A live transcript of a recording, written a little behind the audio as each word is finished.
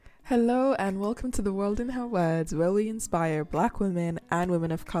Hello and welcome to The World in Her Words, where we inspire Black women and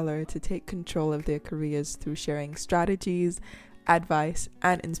women of color to take control of their careers through sharing strategies, advice,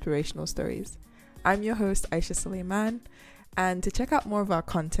 and inspirational stories. I'm your host, Aisha Suleiman, and to check out more of our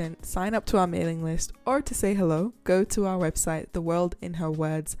content, sign up to our mailing list, or to say hello, go to our website,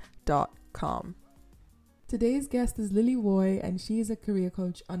 theworldinherwords.com. Today's guest is Lily Woy, and she is a career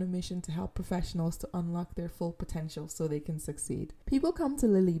coach on a mission to help professionals to unlock their full potential so they can succeed. People come to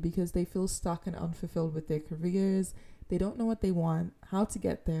Lily because they feel stuck and unfulfilled with their careers. They don't know what they want, how to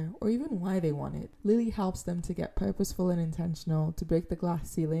get there, or even why they want it. Lily helps them to get purposeful and intentional, to break the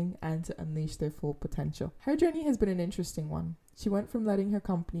glass ceiling, and to unleash their full potential. Her journey has been an interesting one. She went from letting her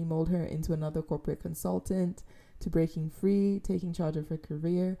company mold her into another corporate consultant, to breaking free, taking charge of her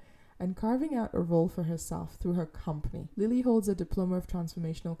career, and carving out a role for herself through her company. Lily holds a diploma of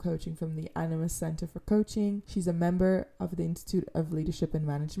transformational coaching from the Animas Center for Coaching. She's a member of the Institute of Leadership and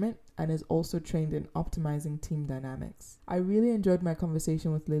Management and is also trained in optimizing team dynamics. I really enjoyed my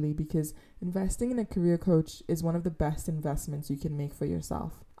conversation with Lily because investing in a career coach is one of the best investments you can make for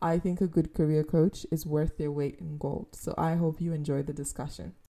yourself. I think a good career coach is worth their weight in gold, so I hope you enjoyed the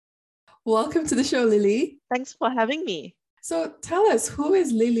discussion. Welcome to the show, Lily. Thanks for having me. So tell us, who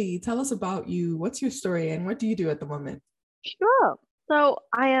is Lily? Tell us about you. What's your story and what do you do at the moment? Sure. So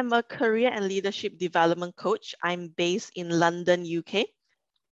I am a career and leadership development coach. I'm based in London, UK,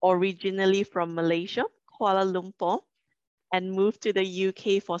 originally from Malaysia, Kuala Lumpur, and moved to the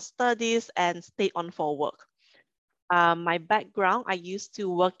UK for studies and stayed on for work. My background, I used to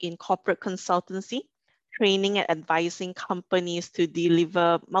work in corporate consultancy, training and advising companies to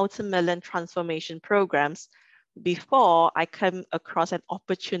deliver multi-million transformation programs before I came across an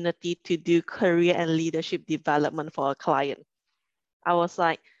opportunity to do career and leadership development for a client. I was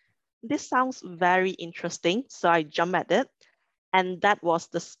like, this sounds very interesting. So I jumped at it. And that was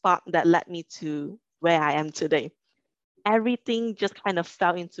the spark that led me to where I am today. Everything just kind of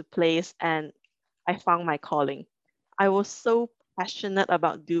fell into place and I found my calling. I was so passionate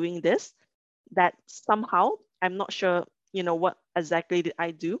about doing this that somehow, I'm not sure, what exactly did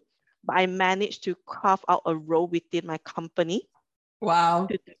I do, but I managed to carve out a role within my company. Wow.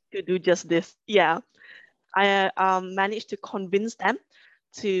 To do just this. Yeah. I managed to convince them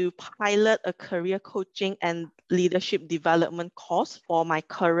to pilot a career coaching and leadership development course for my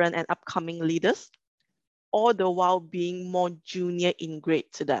current and upcoming leaders, all the while being more junior in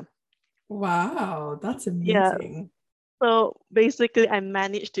grade to them. Wow, that's Yeah. amazing. So basically, I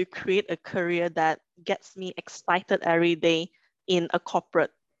managed to create a career that gets me excited every day in a corporate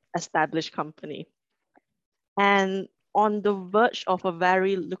established company. And on the verge of a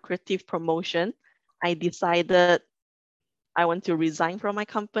very lucrative promotion, I decided I want to resign from my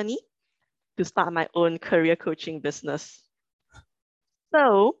company to start my own career coaching business.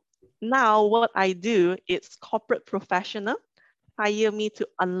 So now what I do is corporate professional hire me to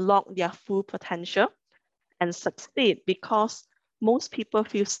unlock their full potential and succeed because most people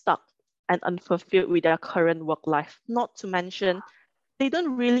feel stuck and unfulfilled with their current work life. Not to mention, they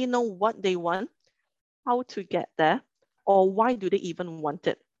don't really know what they want, how to get there, or why do they even want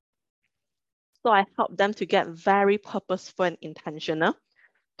it. So I help them to get very purposeful and intentional,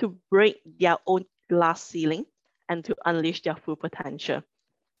 to break their own glass ceiling and to unleash their full potential.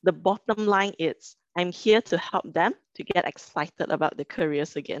 The bottom line is I'm here to help them to get excited about their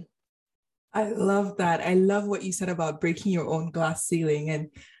careers again. I love that. I love what you said about breaking your own glass ceiling and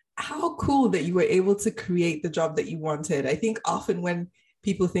how cool that you were able to create the job that you wanted. I think often when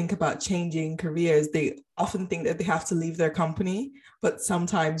people think about changing careers, they often think that they have to leave their company, but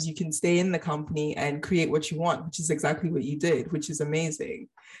sometimes you can stay in the company and create what you want, which is exactly what you did, which is amazing.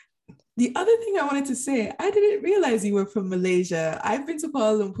 The other thing I wanted to say, I didn't realize you were from Malaysia. I've been to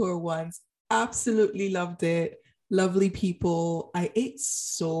Kuala Lumpur once, absolutely loved it. Lovely people. I ate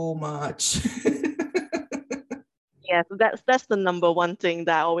so much. Yes, that's the number one thing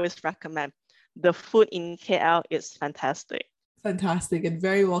that I always recommend. The food in KL is fantastic. Fantastic and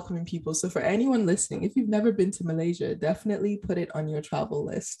very welcoming people. So for anyone listening, if you've never been to Malaysia, definitely put it on your travel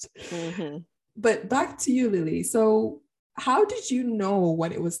list. Mm-hmm. But back to you, Lily. So how did you know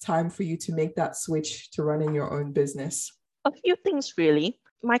when it was time for you to make that switch to running your own business? A few things really.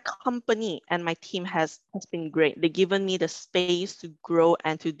 My company and my team has been great. They've given me the space to grow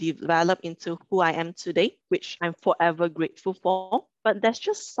and to develop into who I am today, which I'm forever grateful for. But there's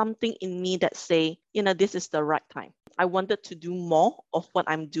just something in me that say, this is the right time. I wanted to do more of what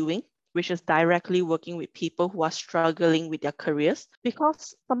I'm doing, which is directly working with people who are struggling with their careers,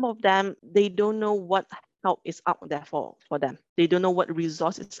 because some of them, they don't know what help is out there for them. They don't know what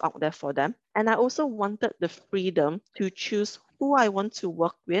resource is out there for them. And I also wanted the freedom to choose who I want to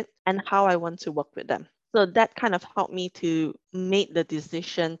work with and how I want to work with them. So that kind of helped me to make the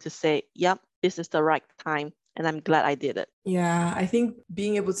decision to say, yep, this is the right time. And I'm glad I did it. Yeah, I think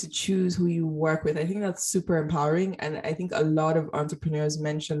being able to choose who you work with, I think that's super empowering. And I think a lot of entrepreneurs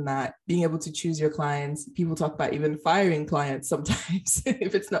mention that being able to choose your clients, people talk about even firing clients sometimes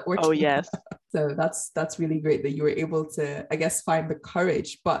if it's not working. Oh, yes. So that's really great that you were able to, I guess, find the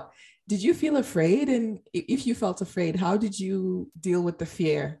courage. But did you feel afraid? And if you felt afraid, how did you deal with the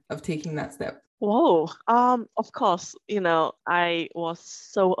fear of taking that step? Whoa. Of course, I was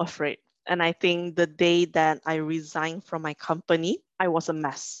so afraid. And I think the day that I resigned from my company, I was a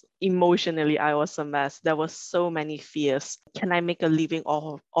mess. Emotionally, I was a mess. There were so many fears. Can I make a living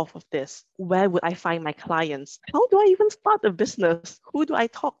off of this? Where would I find my clients? How do I even start a business? Who do I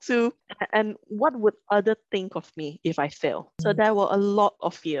talk to? And what would others think of me if I fail? So there were a lot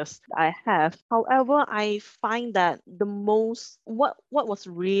of fears that I have. However, I find that what was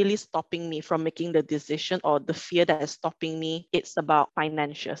really stopping me from making the decision, or the fear that is stopping me, it's about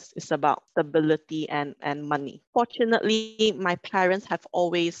financials. It's about stability and money. Fortunately, my parents have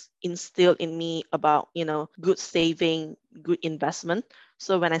always instilled in me about, good saving, good investment.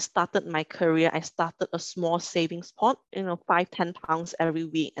 So when I started my career, I started a small savings pot, 5-10 pounds every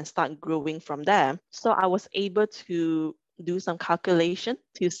week, and start growing from there. So I was able to do some calculation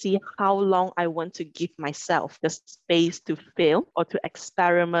to see how long I want to give myself the space to fail or to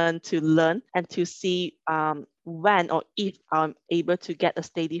experiment, to learn, and to see when or if I'm able to get a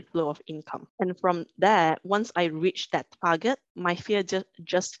steady flow of income. And from there, once I reached that target, my fear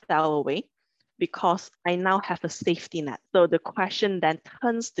just fell away, because I now have a safety net. So the question then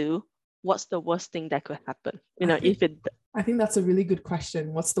turns to, what's the worst thing that could happen? I think that's a really good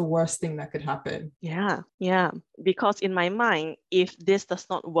question. What's the worst thing that could happen? Yeah. Because in my mind, if this does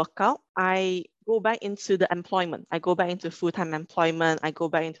not work out, I go back into the employment. I go back into full-time employment. I go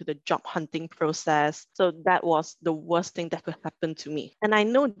back into the job hunting process. So that was the worst thing that could happen to me. And I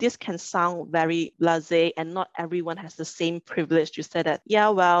know this can sound very blasé, and not everyone has the same privilege to say that, yeah,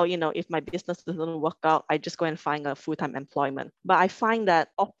 well, if my business doesn't work out, I just go and find a full-time employment. But I find that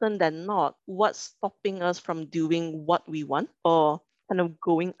often than not, what's stopping us from doing what we want, or kind of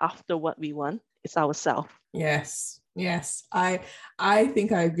going after what we want, is ourselves. Yes. I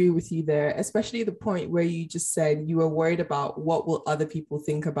think I agree with you there, especially the point where you just said you were worried about what will other people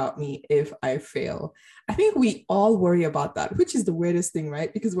think about me if I fail. I think we all worry about that, which is the weirdest thing,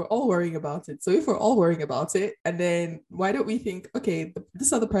 right? Because we're all worrying about it. So if we're all worrying about it, and then why don't we think, okay,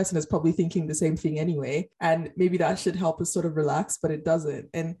 this other person is probably thinking the same thing anyway, and maybe that should help us sort of relax, but it doesn't.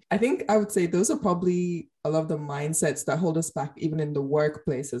 And I think I would say those are probably a lot of the mindsets that hold us back, even in the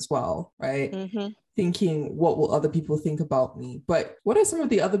workplace as well, right? Mm-hmm. Thinking, what will other people think about me? But what are some of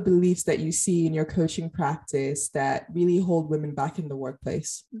the other beliefs that you see in your coaching practice that really hold women back in the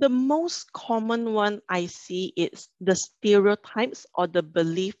workplace? The most common one I see is the stereotypes, or the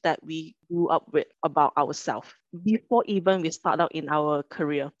belief that we grew up with about ourselves before even we start out in our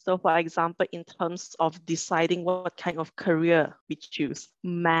career. So for example, in terms of deciding what kind of career we choose,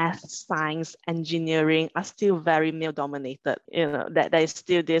 math, science, engineering are still very male dominated. That there is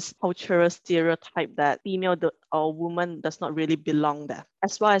still this cultural stereotype that female or woman does not really belong there.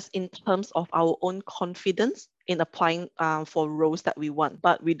 As well as in terms of our own confidence in applying for roles that we want,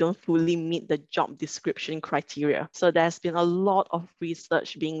 but we don't fully meet the job description criteria. So there's been a lot of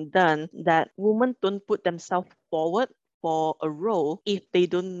research being done that women don't put themselves forward for a role if they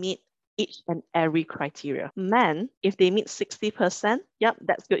don't meet each and every criteria. Men, if they meet 60%, yep,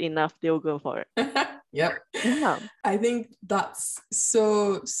 that's good enough. They'll go for it. Yep. Yeah. I think that's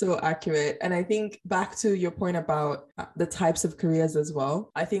so accurate. And I think back to your point about the types of careers as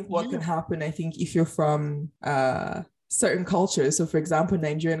well. I think what can happen, I think if you're from certain cultures, so for example,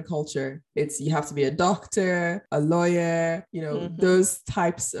 Nigerian culture, it's you have to be a doctor, a lawyer, those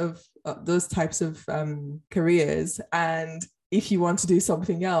types of careers. And if you want to do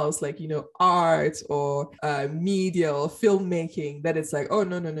something else, like, art or media or filmmaking, then it's like, oh,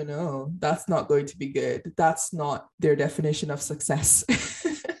 no, that's not going to be good. That's not their definition of success.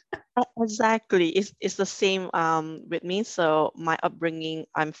 Exactly. It's the same with me. So my upbringing,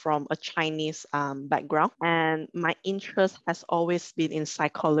 I'm from a Chinese background, and my interest has always been in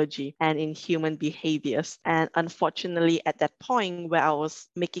psychology and in human behaviors. And unfortunately, at that point where I was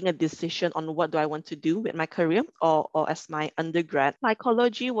making a decision on what do I want to do with my career, or as my undergrad,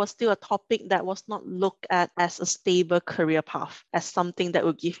 psychology was still a topic that was not looked at as a stable career path, as something that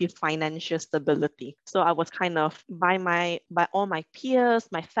would give you financial stability. So I was kind of by all my peers,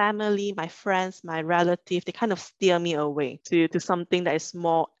 my family, family, my friends, my relative, they kind of steer me away to something that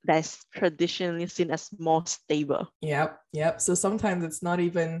is traditionally seen as more stable. Yep. So sometimes it's not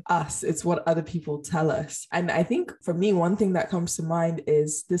even us, it's what other people tell us. And I think for me, one thing that comes to mind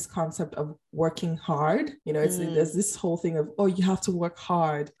is this concept of working hard. There's this whole thing of, oh, you have to work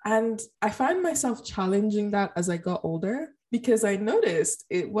hard. And I find myself challenging that as I got older, because I noticed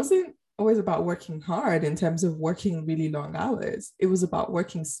it wasn't always about working hard in terms of working really long hours. It was about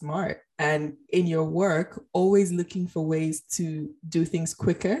working smart, and in your work, always looking for ways to do things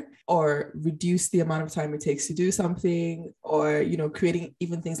quicker or reduce the amount of time it takes to do something, or, creating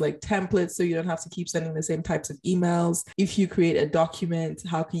even things like templates so you don't have to keep sending the same types of emails. If you create a document,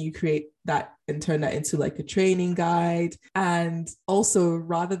 how can you create that and turn that into like a training guide? And also,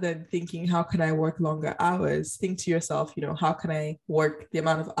 rather than thinking, how can I work longer hours, think to yourself, how can I work the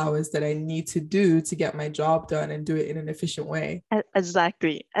amount of hours that I need to do to get my job done and do it in an efficient way?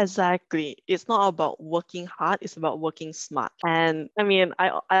 Exactly. It's not about working hard, it's about working smart. And I mean,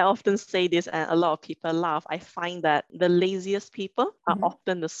 I often say this and a lot of people laugh. I find that the laziest people are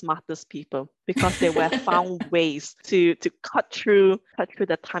often the smartest people, because they will have found ways to cut through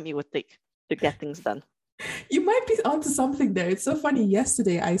the time it would take to get things done. You might be onto something there. It's so funny.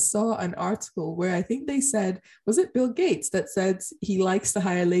 Yesterday, I saw an article where I think they said, was it Bill Gates that said he likes to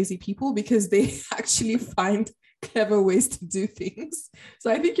hire lazy people because they actually find clever ways to do things? So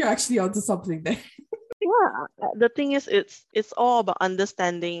I think you're actually onto something there. Yeah, the thing is, it's all about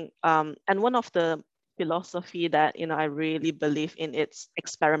understanding. And one of the philosophy that I really believe in, it's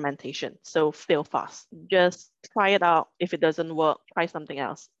experimentation. So fail fast. Just try it out. If it doesn't work, try something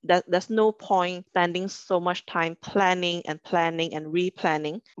else. There's no point spending so much time planning and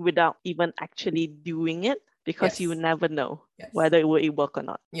replanning without even actually doing it, because you never know whether it will work or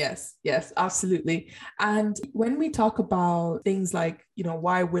not. Yes, absolutely. And when we talk about things like,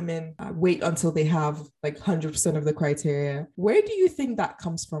 why women wait until they have like 100% of the criteria, where do you think that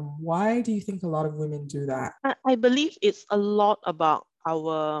comes from? Why do you think a lot of women do that? I believe it's a lot about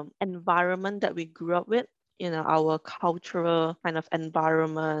our environment that we grew up with. Our cultural kind of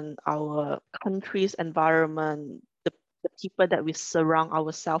environment, our country's environment, the people that we surround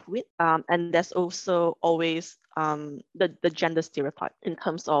ourselves with. And there's also always the gender stereotype in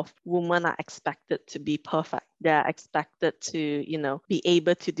terms of women are expected to be perfect. They're expected to, be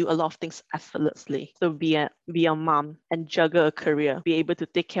able to do a lot of things effortlessly. So be a mom and juggle a career, be able to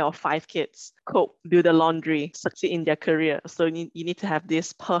take care of 5 kids, cook, do the laundry, succeed in their career. So you need to have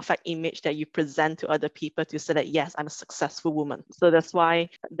this perfect image that you present to other people to say that, yes, I'm a successful woman. So that's why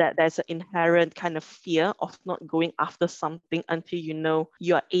there's an inherent kind of fear of not going after something until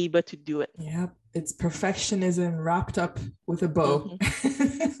you are able to do it. Yeah, it's perfectionism wrapped up with a bow.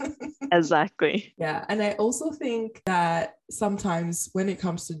 Exactly. Yeah. And I also think that sometimes when it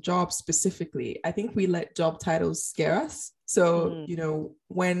comes to jobs specifically, I think we let job titles scare us. So,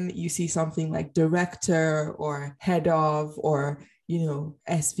 when you see something like director or head of or,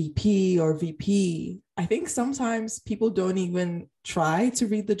 SVP or VP, I think sometimes people don't even try to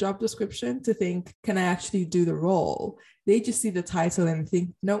read the job description to think, can I actually do the role? They just see the title and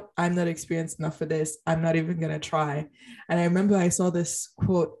think, nope, I'm not experienced enough for this. I'm not even going to try. And I remember I saw this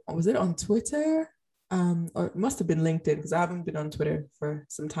quote, was it on Twitter? Or it must have been LinkedIn, because I haven't been on Twitter for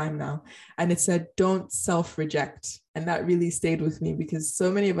some time now. And it said, don't self-reject. And that really stayed with me, because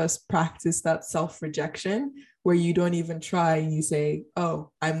so many of us practice that self-rejection where you don't even try and you say,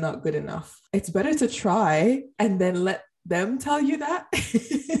 oh, I'm not good enough. It's better to try and then let them tell you that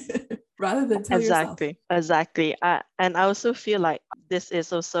rather than tell yourself. Exactly. And I also feel like this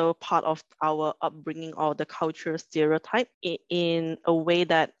is also part of our upbringing or the cultural stereotype in a way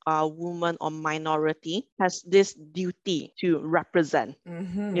that a woman or minority has this duty to represent.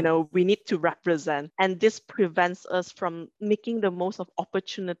 We need to represent. And this prevents us from making the most of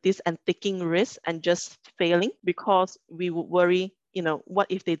opportunities and taking risks and just failing, because we would worry, what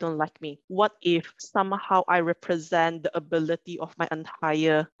if they don't like me? What if somehow I represent the ability of my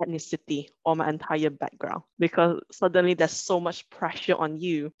entire ethnicity or my entire background? Because suddenly there's so much pressure on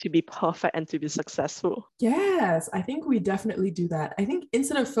you to be perfect and to be successful. Yes, I think we definitely do that. I think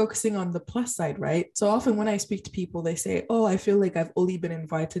instead of focusing on the plus side, right? So often when I speak to people, they say, oh, I feel like I've only been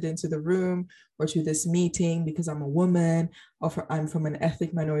invited into the room or to this meeting because I'm a woman, or I'm from an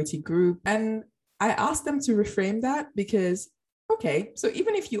ethnic minority group. And I ask them to reframe that, because okay, so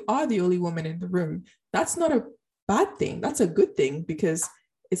even if you are the only woman in the room, that's not a bad thing. That's a good thing, because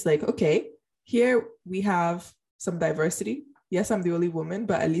it's like, okay, here we have some diversity. Yes, I'm the only woman,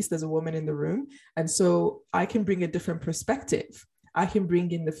 but at least there's a woman in the room. And so I can bring a different perspective. I can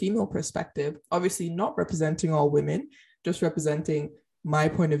bring in the female perspective, obviously not representing all women, just representing my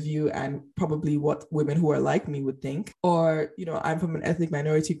point of view and probably what women who are like me would think. Or, I'm from an ethnic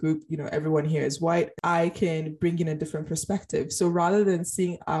minority group, everyone here is white. I can bring in a different perspective. So rather than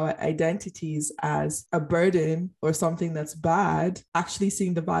seeing our identities as a burden or something that's bad, actually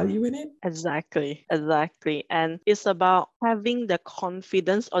seeing the value in it. Exactly. And it's about having the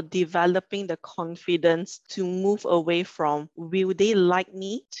confidence or developing the confidence to move away from will they like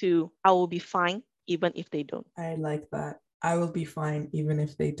me to I will be fine even if they don't. I like that. I will be fine even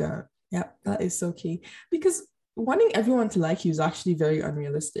if they don't. Yep, that is so key. Because wanting everyone to like you is actually very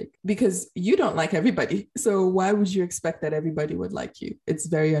unrealistic because you don't like everybody. So why would you expect that everybody would like you? It's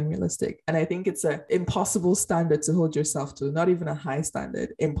very unrealistic. And I think it's an impossible standard to hold yourself to, not even a high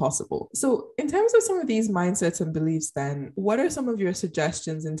standard, impossible. So in terms of some of these mindsets and beliefs, then what are some of your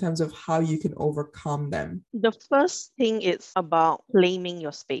suggestions in terms of how you can overcome them? The first thing is about claiming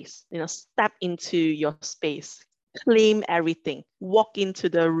your space. Step into your space. Claim everything. Walk into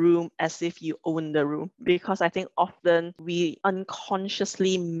the room as if you own the room. Because I think often we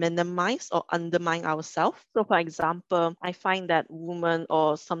unconsciously minimize or undermine ourselves. So for example, I find that women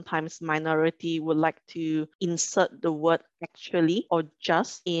or sometimes minority would like to insert the word actually or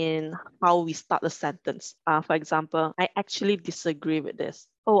just in how we start a sentence. For example, I actually disagree with this.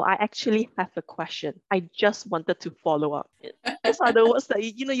 Oh, I actually have a question. I just wanted to follow up. Those are the words that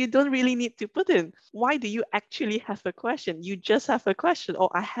you don't really need to put in. Why do you actually have a question? You just have a question,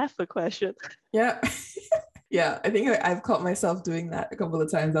 or I have a question. Yeah. Yeah, I think I've caught myself doing that a couple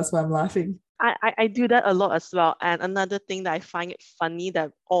of times. That's why I'm laughing. I do that a lot as well. And another thing that I find it funny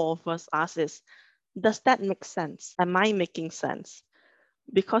that all of us ask is, does that make sense? Am I making sense?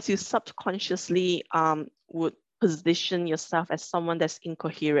 Because you subconsciously would position yourself as someone that's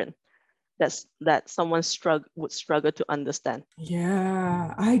incoherent, that someone would struggle to understand.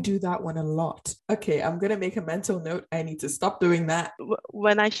 Yeah, I do that one a lot. Okay, I'm gonna make a mental note. I need to stop doing that.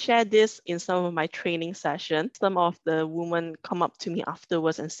 When I share this in some of my training sessions, some of the women come up to me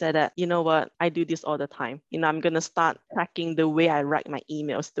afterwards and said that, you know what, I do this all the time. I'm gonna start tracking the way I write my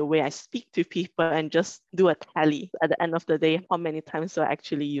emails, the way I speak to people, and just do a tally at the end of the day. How many times do I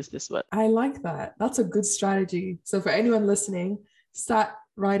actually use this word? I like that. That's a good strategy. So for anyone listening, start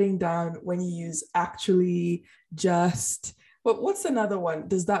writing down when you use actually, just. But what's another one?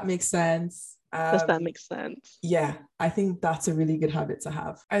 Does that make sense? Does that make sense? Yeah, I think that's a really good habit to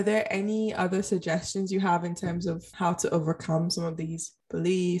have. Are there any other suggestions you have in terms of how to overcome some of these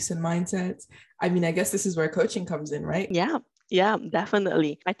beliefs and mindsets? I mean, I guess this is where coaching comes in, right? Yeah,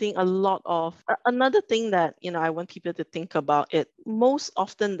 definitely. I think a lot of another thing that I want people to think about it, most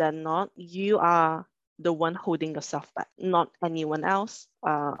often than not, you are the one holding yourself back, not anyone else,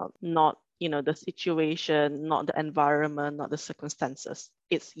 not the situation, not the environment, not the circumstances.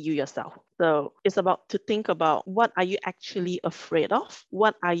 It's you yourself. So it's about to think about, what are you actually afraid of?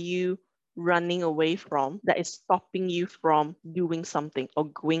 What are you running away from that is stopping you from doing something or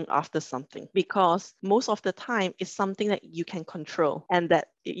going after something? Because most of the time it's something that you can control and that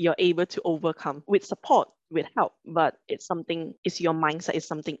you're able to overcome with support, with help, but it's your mindset, is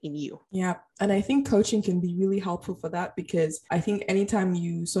something in you. Yeah. And I think coaching can be really helpful for that, because I think anytime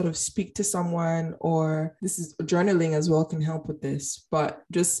you sort of speak to someone, or this is journaling as well can help with this, but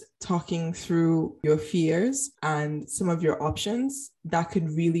just talking through your fears and some of your options, that could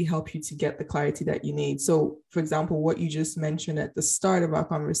really help you to get the clarity that you need. So for example, what you just mentioned at the start of our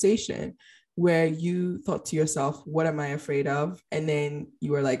conversation, where you thought to yourself, what am I afraid of? And then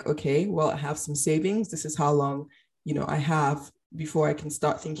you were like, okay, well, I have some savings. This is how long, I have before I can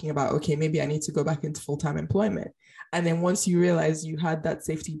start thinking about, okay, maybe I need to go back into full-time employment. And then once you realize you had that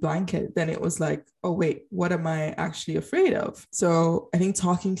safety blanket, then it was like, oh, wait, what am I actually afraid of? So I think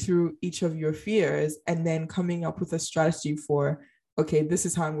talking through each of your fears and then coming up with a strategy for, okay, this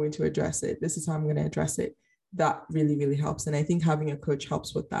is how I'm going to address it. This is how I'm going to address it. That really, really helps. And I think having a coach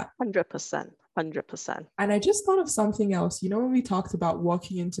helps with that. 100%. And I just thought of something else. When we talked about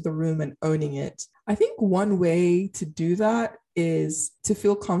walking into the room and owning it, I think one way to do that is to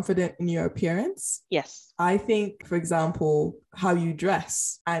feel confident in your appearance. Yes. I think, for example, how you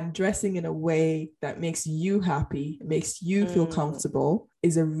dress and dressing in a way that makes you happy, makes you feel comfortable,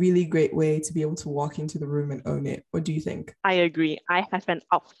 is a really great way to be able to walk into the room and own it. What do you think? I agree. I have an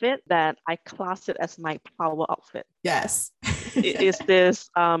outfit that I class it as my power outfit. Yes. It is this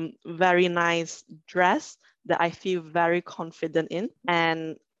very nice dress that I feel very confident in,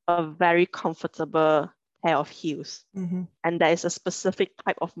 and a very comfortable pair of heels. Mm-hmm. And there is a specific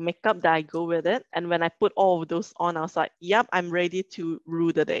type of makeup that I go with it. And when I put all of those on, I was like, yep, I'm ready to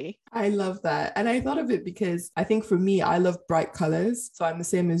rule the day. I love that. And I thought of it because I think for me, I love bright colors. So I'm the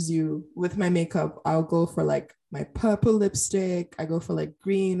same as you. With my makeup, I'll go for like my purple lipstick. I go for like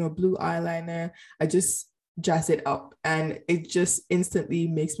green or blue eyeliner. I just jazz it up and it just instantly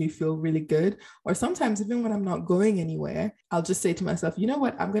makes me feel really good. Or sometimes even when I'm not going anywhere, I'll just say to myself, you know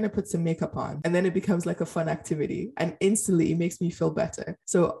what, I'm going to put some makeup on, and then it becomes like a fun activity and instantly it makes me feel better.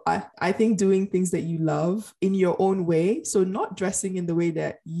 So I think doing things that you love in your own way, so not dressing in the way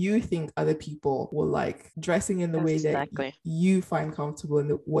that you think other people will like, dressing in the way that you find comfortable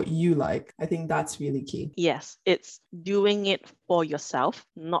and what you like, I think that's really key. Yes, it's doing it for yourself,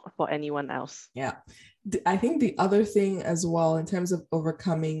 not for anyone else. Yeah. I think the other thing as well, in terms of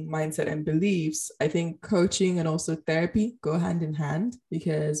overcoming mindset and beliefs, I think coaching and also therapy go hand in hand,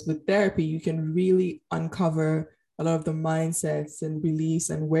 because with therapy, you can really uncover a lot of the mindsets and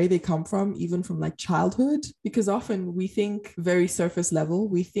beliefs and where they come from, even from like childhood, because often we think very surface level.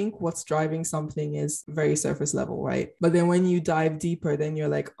 We think what's driving something is very surface level, right? But then when you dive deeper, then you're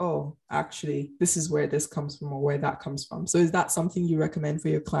like, oh, actually, this is where this comes from or where that comes from. So is that something you recommend for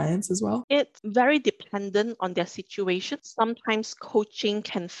your clients as well? It's very dependent on their situation. Sometimes coaching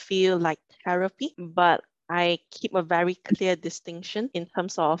can feel like therapy, but I keep a very clear distinction in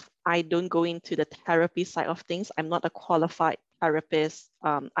terms of I don't go into the therapy side of things. I'm not a qualified therapist.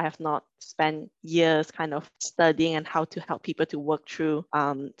 I have not spent years kind of studying and how to help people to work through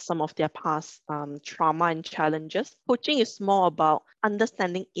some of their past trauma and challenges. Coaching is more about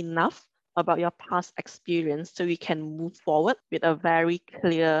understanding enough about your past experience so you can move forward with a very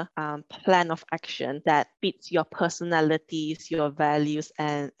clear plan of action that fits your personalities, your values,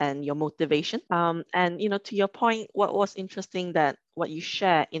 and your motivation. And, to your point, what was interesting that what you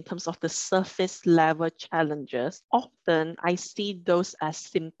share in terms of the surface level challenges, often I see those as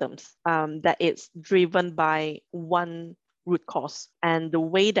symptoms, that it's driven by one root cause, and the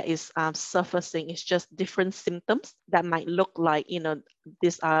way that is surfacing is just different symptoms that might look like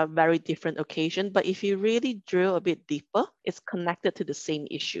these are very different occasions, but if you really drill a bit deeper, it's connected to the same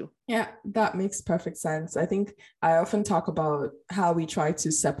issue. Yeah, that makes perfect sense. I think I often talk about how we try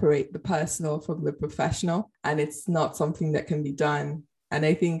to separate the personal from the professional, and it's not something that can be done. And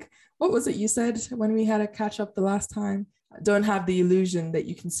I think, what was it you said when we had a catch up the last time? Don't have the illusion that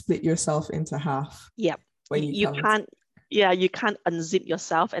you can split yourself into half. Yeah, when you can't. Yeah, you can't unzip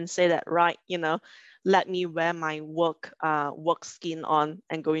yourself and say that, right, let me wear my work skin on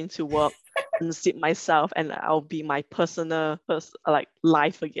and go into work, unzip myself, and I'll be my personal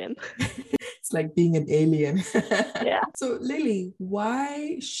life again. It's like being an alien. Yeah. So Lily,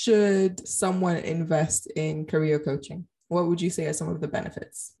 why should someone invest in career coaching? What would you say are some of the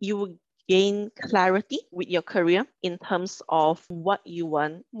benefits? You will gain clarity with your career in terms of what you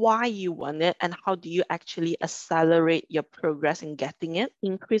want, why you want it, and how do you actually accelerate your progress in getting it.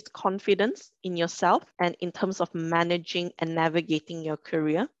 Increase confidence in yourself and in terms of managing and navigating your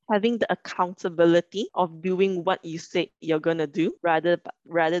career. Having the accountability of doing what you say you're going to do rather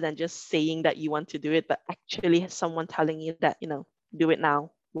than just saying that you want to do it, but actually someone telling you that, do it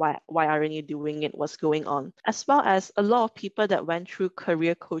now. Why aren't you doing it? What's going on? As well as a lot of people that went through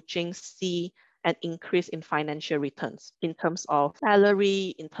career coaching see an increase in financial returns in terms of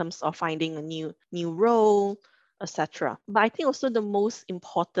salary, in terms of finding a new role, etc. But I think also the most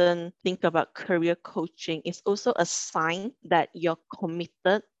important thing about career coaching is also a sign that you're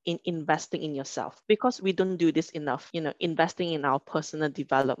committed in investing in yourself, because we don't do this enough, investing in our personal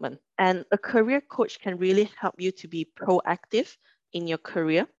development. And a career coach can really help you to be proactive in your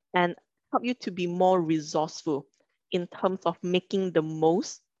career and help you to be more resourceful in terms of making the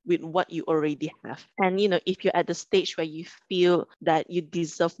most with what you already have. And if you're at the stage where you feel that you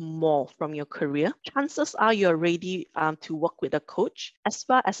deserve more from your career, chances are you're ready to work with a coach. As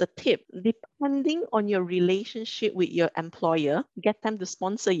well as a tip, depending on your relationship with your employer, get them to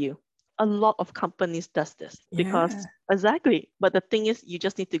sponsor you. A lot of companies does this because exactly. But the thing is, you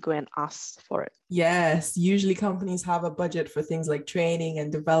just need to go and ask for it. Yes, usually companies have a budget for things like training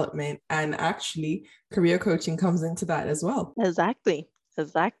and development, and actually career coaching comes into that as well. Exactly.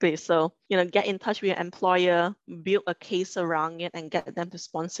 So, get in touch with your employer, build a case around it, and get them to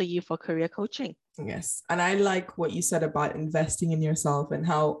sponsor you for career coaching. Yes. And I like what you said about investing in yourself and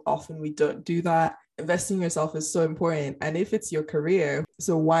how often we don't do that. Investing in yourself is so important. And if it's your career,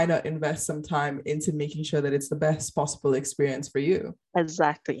 so why not invest some time into making sure that it's the best possible experience for you?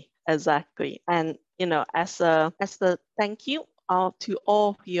 Exactly. And, as a thank you to all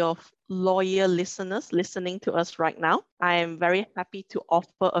of your loyal listeners listening to us right now, I am very happy to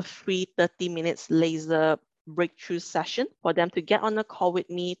offer a free 30 minutes laser breakthrough session for them to get on a call with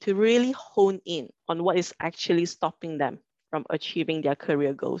me to really hone in on what is actually stopping them from achieving their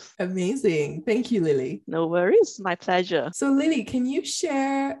career goals. Amazing. Thank you, Lily. No worries. My pleasure. So, Lily, can you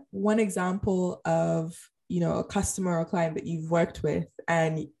share one example of a customer or client that you've worked with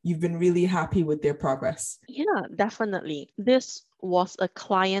and you've been really happy with their progress? Yeah, definitely. This was a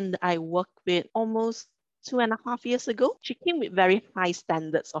client that I worked with almost 2.5 years ago. She came with very high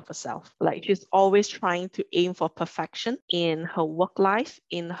standards of herself. Like she's always trying to aim for perfection in her work life,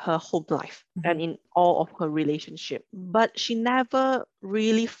 in her home life, and in all of her relationship. But she never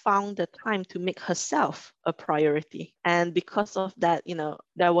really found the time to make herself a priority. And because of that,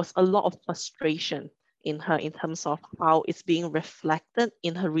 there was a lot of frustration in her in terms of how it's being reflected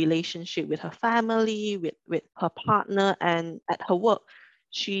in her relationship with her family, with her partner, and at her work.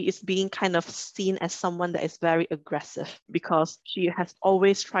 She is being kind of seen as someone that is very aggressive because she has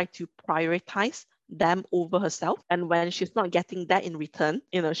always tried to prioritize them over herself. And when she's not getting that in return,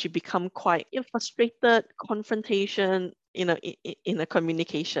 she become quite frustrated, confrontation, in a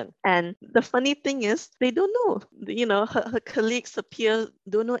communication. And the funny thing is, they don't know, her colleagues, her peers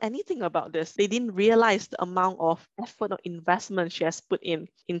don't know anything about this. They didn't realize the amount of effort or investment she has put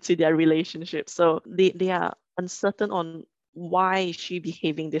into their relationship. So they are uncertain on why is she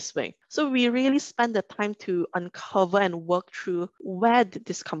behaving this way. So we really spend the time to uncover and work through where did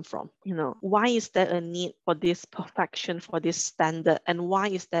this come from? Why is there a need for this perfection, for this standard? And why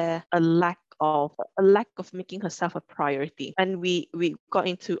is there a lack of making herself a priority? And we got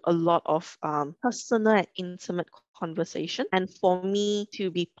into a lot of personal and intimate conversation. And for me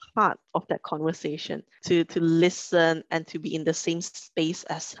to be part of that conversation, to listen and to be in the same space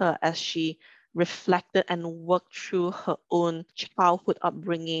as her as she reflected and worked through her own childhood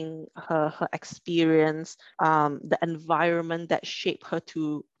upbringing, her experience, the environment that shaped her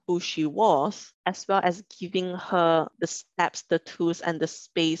to who she was, as well as giving her the steps, the tools, and the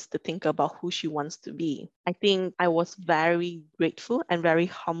space to think about who she wants to be. I think I was very grateful and very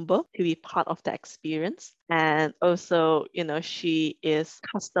humble to be part of the experience. And also, she is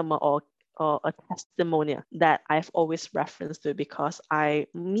customer or a testimonial that I've always referenced to because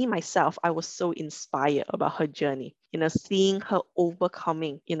myself, I was so inspired about her journey. Seeing her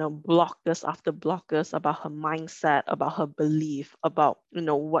overcoming, blockers after blockers about her mindset, about her belief, about,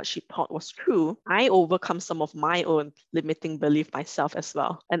 what she thought was true. I overcome some of my own limiting belief myself as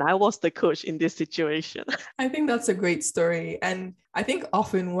well. And I was the coach in this situation. I think that's a great story. And I think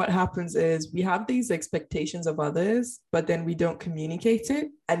often what happens is we have these expectations of others, but then we don't communicate it.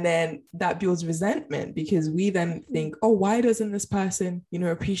 And then that builds resentment because we then think, oh, why doesn't this person,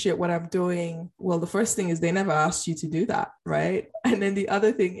 appreciate what I'm doing? Well, the first thing is they never asked you to do that, right? And then the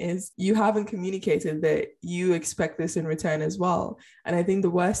other thing is you haven't communicated that you expect this in return as well. And I think the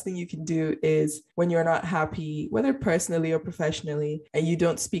worst thing you can do is when you're not happy, whether personally or professionally, and you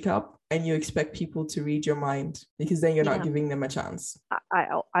don't speak up and you expect people to read your mind because then you're not giving them a chance.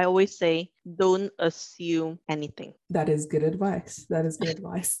 I always say, don't assume anything. That is good advice. That is good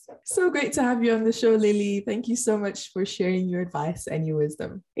advice. So great to have you on the show, Lily. Thank you so much for sharing your advice and your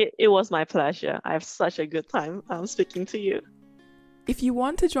wisdom. It was my pleasure. I have such a good time speaking to you. If you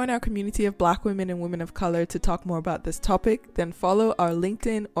want to join our community of Black women and women of color to talk more about this topic, then follow our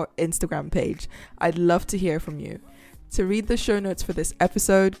LinkedIn or Instagram page. I'd love to hear from you. To read the show notes for this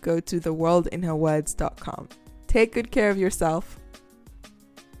episode, go to theworldinherwords.com. Take good care of yourself.